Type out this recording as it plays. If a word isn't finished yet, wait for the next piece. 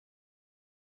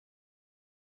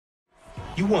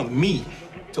You want me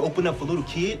to open up for little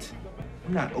kids?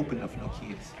 I'm not opening up for no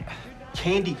kids.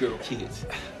 Candy girl kids.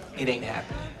 It ain't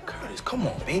happening. Curtis, come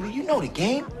on, baby. You know the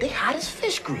game. They hot as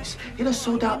fish grease. They done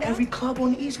sold out every club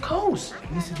on the East Coast.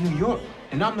 And this is New York,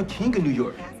 and I'm the king of New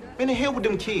York. Man, the hell with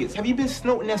them kids. Have you been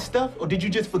snorting that stuff, or did you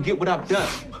just forget what I've done?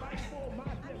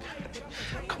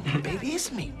 Come on, baby,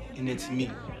 it's me. And it's me.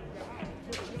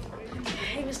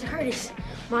 Hey, Mr. Curtis,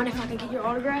 mind if I can get your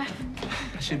autograph?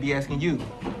 I should be asking you.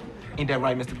 Ain't that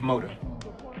right, Mr. Promoter?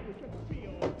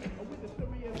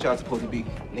 What y'all supposed to be?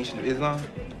 Nation of Islam?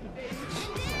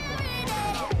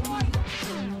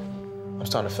 I'm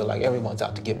starting to feel like everyone's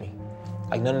out to get me.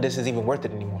 Like none of this is even worth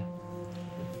it anymore.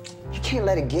 You can't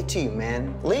let it get to you,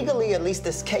 man. Legally, at least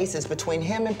this case is between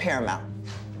him and Paramount.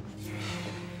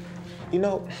 You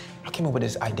know, I came up with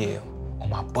this idea on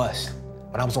my bus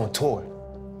when I was on tour.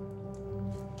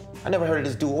 I never heard of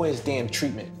this dude or his damn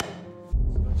treatment.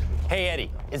 Hey,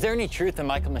 Eddie, is there any truth in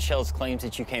Michael Michelle's claims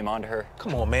that you came on to her?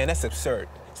 Come on, man, that's absurd.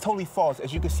 It's totally false.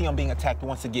 As you can see, I'm being attacked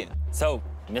once again. So,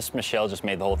 Miss Michelle just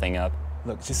made the whole thing up?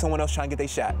 Look, it's just someone else trying to get their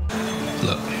shot.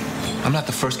 Look, I'm not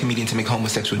the first comedian to make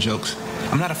homosexual jokes.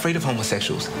 I'm not afraid of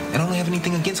homosexuals, and I don't have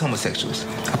anything against homosexuals.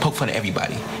 I poke fun at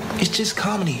everybody. It's just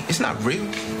comedy. It's not real.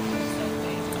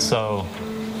 So,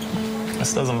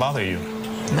 this doesn't bother you?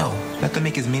 No, let them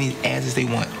make as many ads as they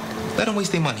want. Let them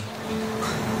waste their money.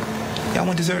 Y'all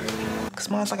want dessert? Cause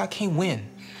mine's like I can't win.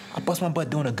 I bust my butt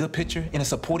doing a good picture in a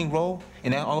supporting role,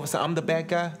 and now all of a sudden I'm the bad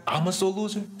guy? I'm a sore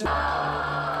loser?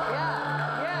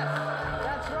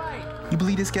 You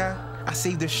believe this guy? I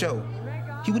saved the show.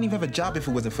 He wouldn't even have a job if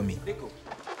it wasn't for me.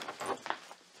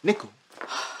 Nickel. Are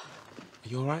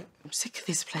you all right? I'm sick of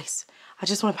this place. I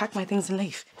just want to pack my things and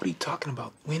leave. What are you talking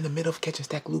about? We're in the middle of catching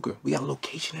Stack Luger. We got a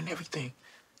location and everything.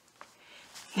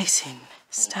 Listen,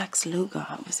 Stax Luger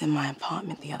was in my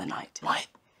apartment the other night. What?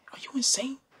 Are you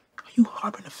insane? Are you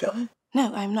harboring a felon?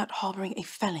 No, I'm not harboring a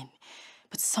felon.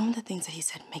 But some of the things that he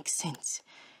said make sense.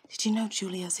 Did you know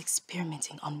Julia's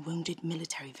experimenting on wounded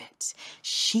military vets?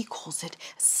 She calls it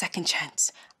a second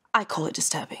chance. I call it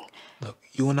disturbing. Look,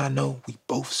 you and I know we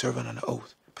both serving on an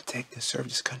oath. Protect and serve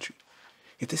this country.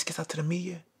 If this gets out to the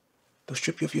media, they'll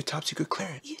strip you of your top secret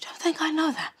clearance. You don't think I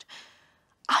know that?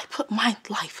 I put my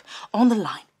life on the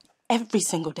line every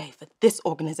single day for this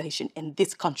organization in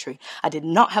this country. I did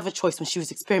not have a choice when she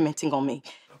was experimenting on me.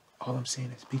 Look, all I'm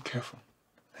saying is be careful.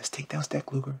 Let's take down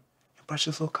Stack Luger and brush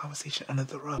this little conversation under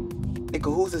the rug.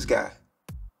 Nigga, who's this guy?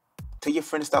 Tell your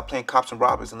friend to stop playing cops and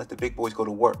robbers and let the big boys go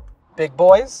to work. Big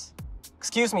boys?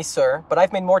 Excuse me, sir, but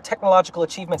I've made more technological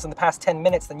achievements in the past 10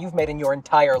 minutes than you've made in your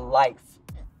entire life.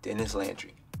 Dennis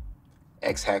Landry,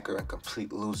 ex-hacker and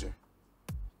complete loser.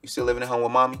 You still living at home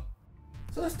with mommy?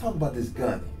 So let's talk about this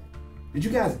gun. Did you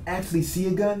guys actually see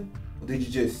a gun? Or did you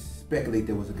just speculate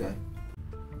there was a gun?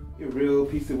 You're a real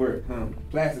piece of work, huh?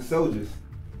 Plastic soldiers.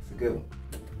 It's a good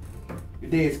one.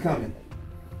 Your day is coming.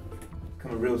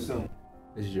 Coming real soon.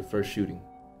 This is your first shooting.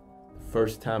 The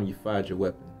first time you fired your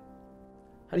weapon.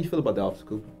 How do you feel about that, Officer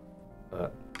Cooper?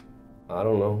 I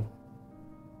don't know.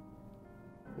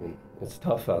 It's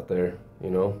tough out there,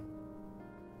 you know?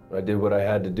 I did what I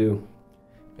had to do.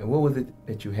 And what was it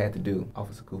that you had to do,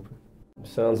 Officer Cooper? It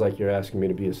sounds like you're asking me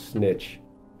to be a snitch.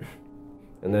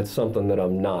 And that's something that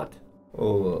I'm not.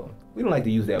 Oh, we don't like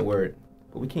to use that word,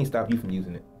 but we can't stop you from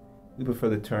using it. We prefer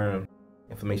the term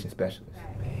information specialist.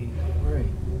 Hey, don't worry.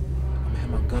 I'm gonna have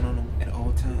my gun on him at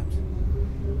all times.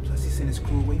 Plus, he sent his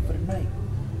crew away for the night.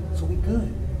 So we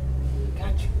good. We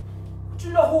got you. Don't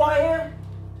you know who I am?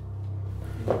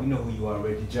 We know who you are,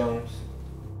 Reggie Jones,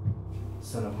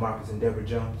 son of Marcus and Deborah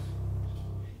Jones,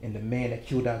 and the man that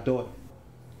killed our daughter.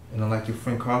 And unlike your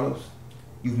friend Carlos,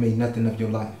 you've made nothing of your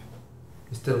life.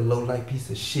 You're still a low-life piece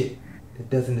of shit that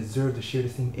doesn't deserve to share the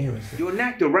same errands. You're an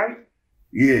actor, right?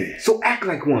 Yeah. So act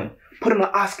like one. Put on an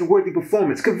Oscar-worthy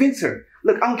performance. Convince her.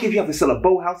 Look, I don't care if you have to sell a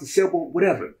boat house, a sailboat,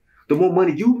 whatever. The more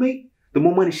money you make, the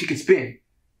more money she can spend.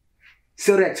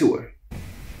 Sell that to her.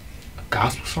 A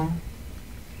gospel song?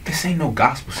 This ain't no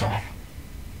gospel song.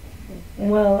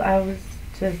 Well, I was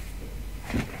just...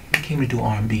 We came to do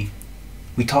R&B.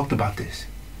 We talked about this.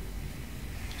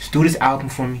 Just do this album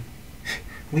for me.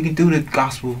 We can do the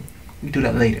gospel. We can do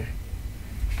that later.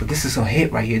 But this is a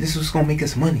hit right here. This is what's gonna make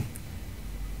us money.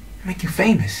 Make you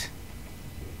famous.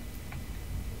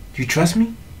 Do you trust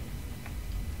me?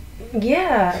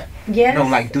 Yeah. Yes. No,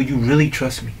 like, do you really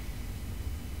trust me?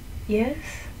 Yes.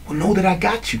 Well, know that I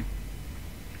got you.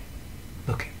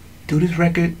 Look, do this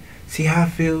record, see how it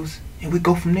feels, and we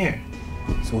go from there.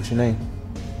 So what's your name?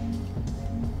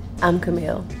 I'm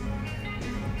Camille.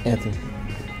 Anthony.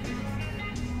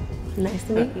 Nice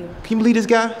to meet you. Can you believe this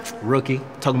guy? Rookie.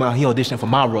 Talking about he auditioned for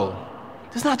my role.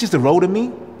 It's not just a role to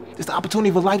me. It's the opportunity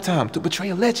of a lifetime to portray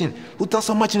a legend who's done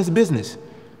so much in his business.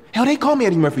 Hell, they call me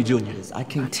Eddie Murphy Jr. I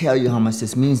can't tell you how much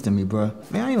this means to me, bro.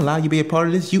 Man, I ain't allow you to be a part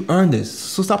of this. You earned this,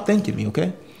 so stop thanking me,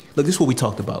 okay? Look, this is what we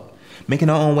talked about. Making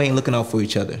our own way and looking out for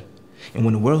each other. And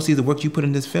when the world sees the work you put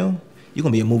in this film, you're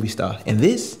gonna be a movie star. And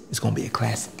this is gonna be a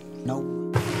classic.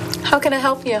 No. How can I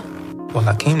help you? Well,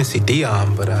 I came to see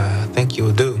Dion, but I think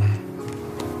you'll do.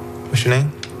 What's your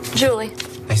name? Julie.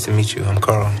 Nice to meet you. I'm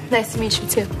Carl. Nice to meet you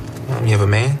too. You have a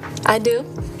man? I do.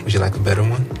 Would you like a better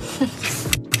one?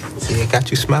 See, I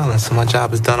got you smiling, so my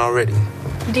job is done already.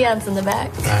 Dion's in the back.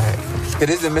 All right. It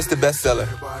isn't Mr. Bestseller.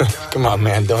 Come on,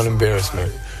 man, don't embarrass me.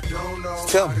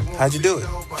 Tell me, how'd you do it?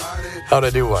 How'd I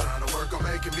do what?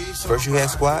 First you had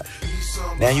Squat,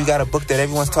 now you got a book that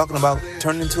everyone's talking about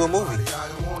turned into a movie.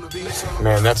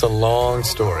 Man, that's a long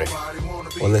story.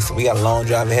 Well, listen, we got a long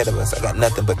drive ahead of us. I got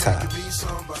nothing but time.